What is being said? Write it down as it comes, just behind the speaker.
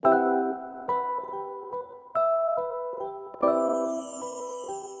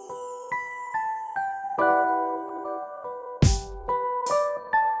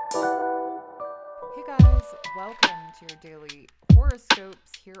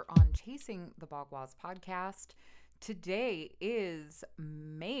You're on Chasing the Bogwas podcast. Today is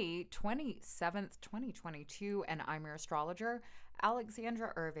May 27th, 2022, and I'm your astrologer,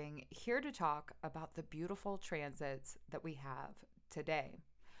 Alexandra Irving, here to talk about the beautiful transits that we have today.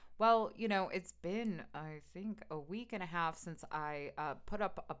 Well, it's been, I think, a week and a half since I put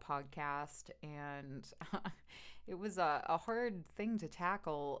up a podcast, and it was a hard thing to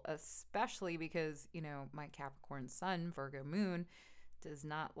tackle, especially because, my Capricorn sun, Virgo moon, does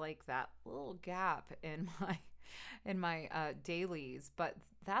not like that little gap in my dailies. But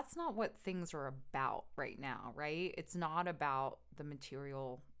that's not what things are about right now, right? It's not about the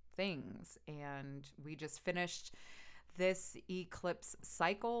material things. And we just finished this eclipse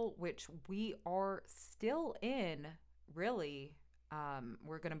cycle, which we are still in, really.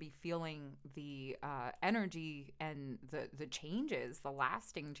 We're going to be feeling the energy and the changes, the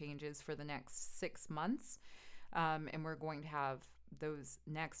lasting changes for the next 6 months. And we're going to have those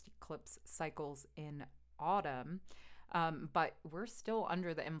next eclipse cycles in autumn. But we're still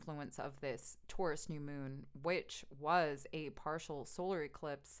under the influence of this Taurus new moon, which was a partial solar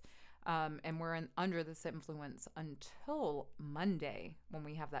eclipse. And we're under this influence until Monday when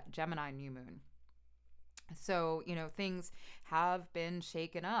we have that Gemini new moon. So, things have been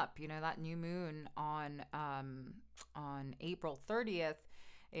shaken up. That new moon on April 30th,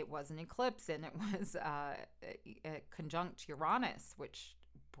 it was an eclipse, and it was conjunct Uranus, which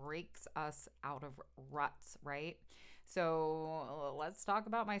breaks us out of ruts, right? So let's talk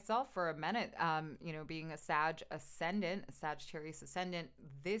about myself for a minute. Being a Sagittarius ascendant,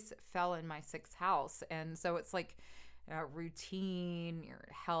 this fell in my sixth house. And so it's like routine, your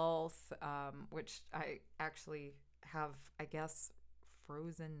health, which I actually have, I guess,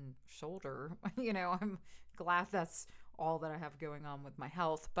 frozen shoulder. I'm glad that's all that I have going on with my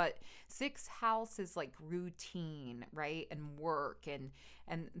health. But sixth house is like routine, right? And work and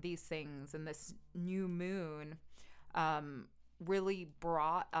these things. And this new moon really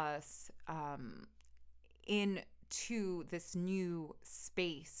brought us into this new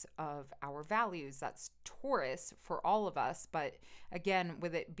space of our values. That's Taurus for all of us. But again,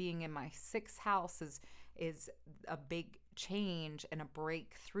 with it being in my sixth house is a big change and a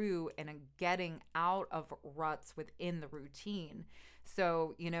breakthrough and a getting out of ruts within the routine.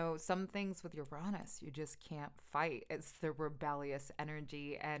 So, some things with Uranus, you just can't fight. It's the rebellious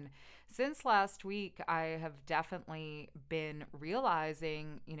energy. And since last week, I have definitely been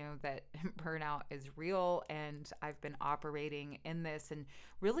realizing, that burnout is real, and I've been operating in this and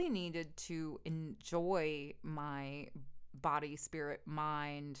really needed to enjoy my body, spirit,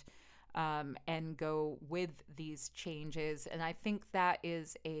 mind, and go with these changes. And I think that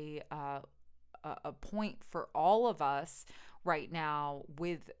is a point for all of us right now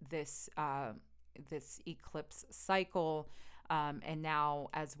with this eclipse cycle. And now,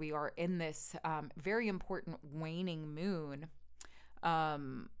 as we are in this very important waning moon,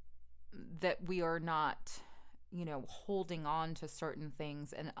 that we are not, holding on to certain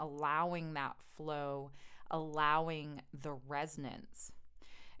things and allowing that flow, allowing the resonance.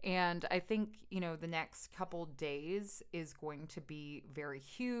 And I think, the next couple days is going to be very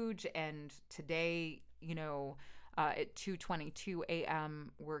huge. And today, at 2:22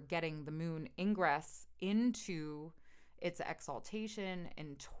 a.m., we're getting the moon ingress into its exaltation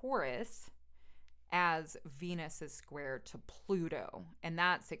in Taurus as Venus is squared to Pluto. And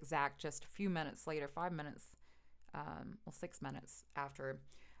that's exact just a few minutes later, 5 minutes, 6 minutes after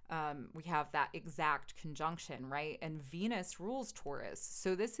we have that exact conjunction, right? And Venus rules Taurus.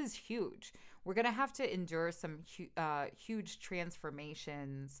 So this is huge. We're going to have to endure some huge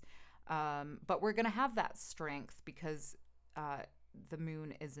transformations, but we're going to have that strength because the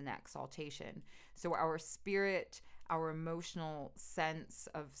moon is an exaltation. So our spirit, our emotional sense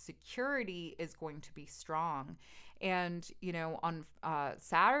of security is going to be strong. And, on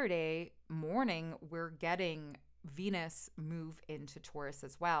Saturday morning, we're getting Venus move into Taurus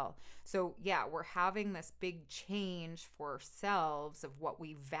as well. So yeah, we're having this big change for ourselves of what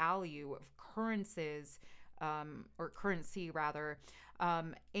we value of currencies, or currency rather.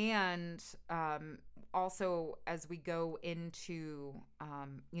 And also as we go into,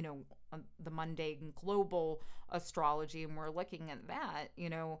 the mundane global astrology, and we're looking at that,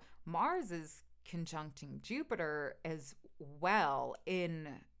 Mars is conjuncting Jupiter as well in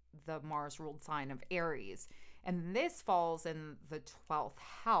the Mars ruled sign of Aries. And this falls in the 12th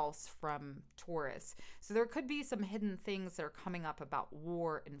house from Taurus. So there could be some hidden things that are coming up about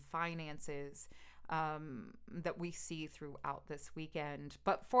war and finances that we see throughout this weekend.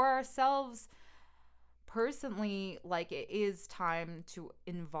 But for ourselves personally, like, it is time to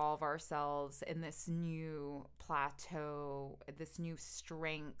involve ourselves in this new plateau, this new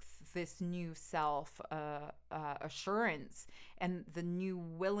strength, this new self assurance, and the new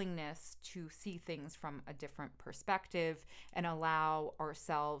willingness to see things from a different perspective and allow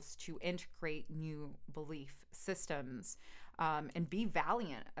ourselves to integrate new belief systems, and be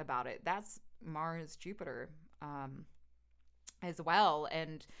valiant about it. That's Mars, Jupiter. As well.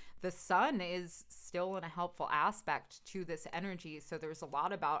 And the sun is still in a helpful aspect to this energy. So there's a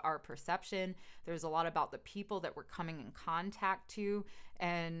lot about our perception. There's a lot about the people that we're coming in contact to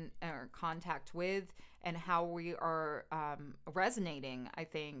and or contact with, and how we are resonating, I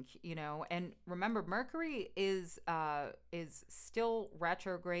think, you know. And remember, Mercury is still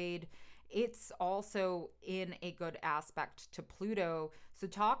retrograde. It's also in a good aspect to Pluto. So,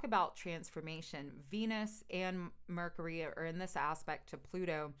 talk about transformation. Venus and Mercury are in this aspect to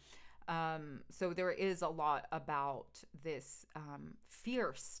Pluto. So, there is a lot about this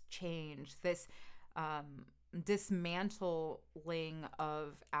fierce change, this dismantling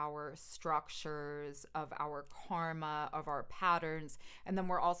of our structures, of our karma, of our patterns. And then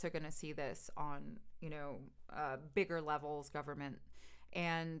we're also going to see this on, you know, bigger levels, government.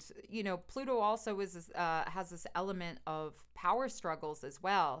 And you know, Pluto also has this element of power struggles as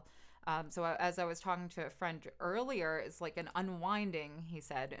well. So as I was talking to a friend earlier, it's like an unwinding. He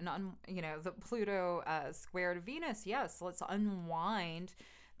said, you know, the Pluto squared Venus. Yes, let's unwind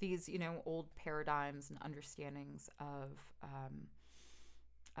these, you know, old paradigms and understandings of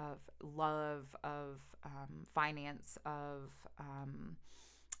love, of finance, of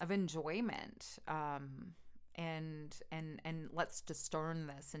enjoyment. And let's discern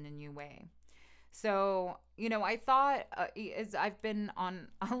this in a new way. So, you know, I thought, as I've been on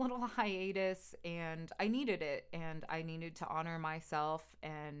a little hiatus, and I needed it, and I needed to honor myself.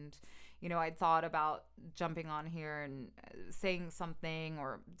 And, you know, I'd thought about jumping on here and saying something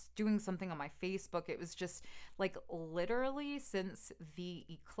or doing something on my Facebook. It was just like literally since the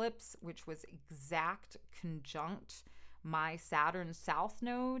eclipse, which was exact conjunct my Saturn South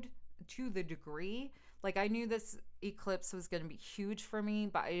node to the degree. Like, I knew this eclipse was going to be huge for me,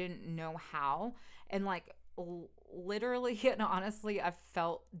 but I didn't know how. And like literally and honestly, I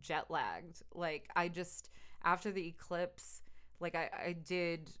felt jet lagged. Like, I just, after the eclipse, like I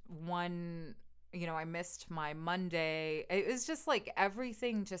did one, you know, I missed my Monday. It was just like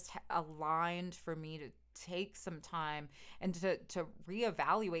everything just aligned for me to take some time and to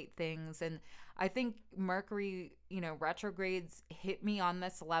reevaluate things. And I think Mercury, you know, retrogrades hit me on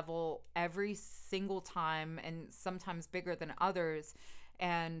this level every single time, and sometimes bigger than others.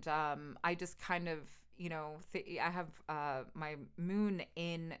 And I just kind of, you know, I have my moon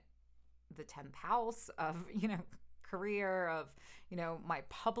in the 10th house of, you know, career, of, you know, my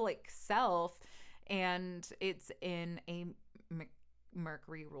public self, and it's in a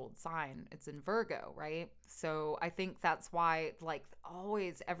Mercury ruled sign. It's in Virgo, right? So I think that's why, like,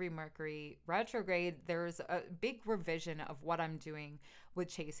 always every Mercury retrograde, there's a big revision of what I'm doing with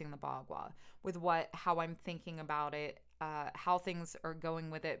chasing the Bagua, with how I'm thinking about it, how things are going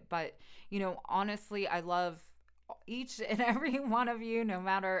with it. But, you know, honestly, I love each and every one of you, no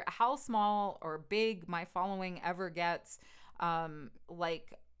matter how small or big my following ever gets.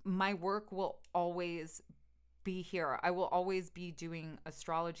 Like, my work will always be here. I will always be doing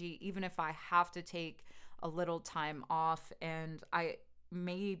astrology, even if I have to take a little time off and I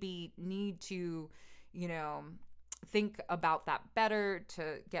maybe need to, you know, think about that better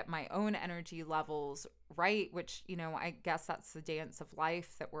to get my own energy levels right, which, you know, I guess that's the dance of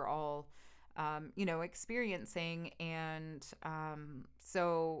life that we're all, you know, experiencing. And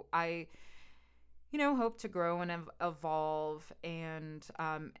so I, you know, hope to grow and evolve and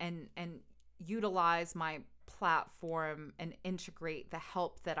utilize my platform and integrate the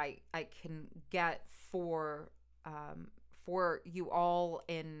help that I can get for you all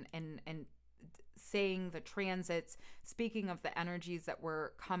in saying the transits, speaking of the energies that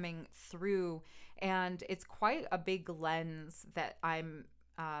were coming through. And it's quite a big lens that I'm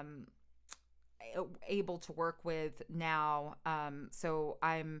able to work with now. So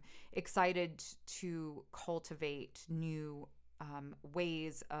I'm excited to cultivate new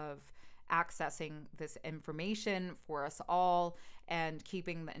ways of accessing this information for us all, and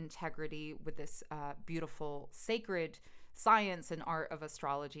keeping the integrity with this beautiful sacred science and art of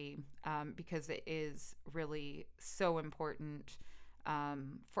astrology, because it is really so important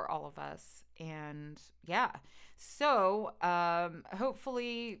for all of us. And yeah, so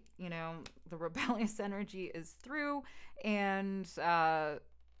hopefully, you know, the rebellious energy is through, and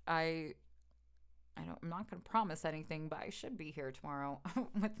I I'm not going to promise anything, but I should be here tomorrow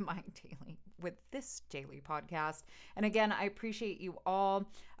with this daily podcast. And again, I appreciate you all.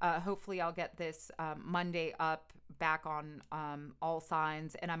 Hopefully, I'll get this Monday up back on All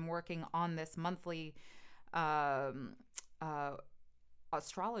Signs, and I'm working on this monthly um, uh,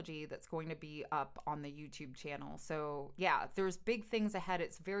 astrology that's going to be up on the YouTube channel. So, yeah, there's big things ahead.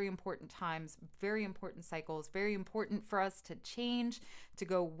 It's very important times, very important cycles, very important for us to change, to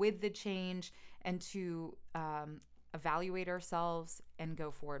go with the change, and to evaluate ourselves and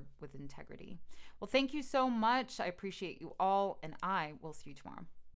go forward with integrity. Well, thank you so much. I appreciate you all, and I will see you tomorrow.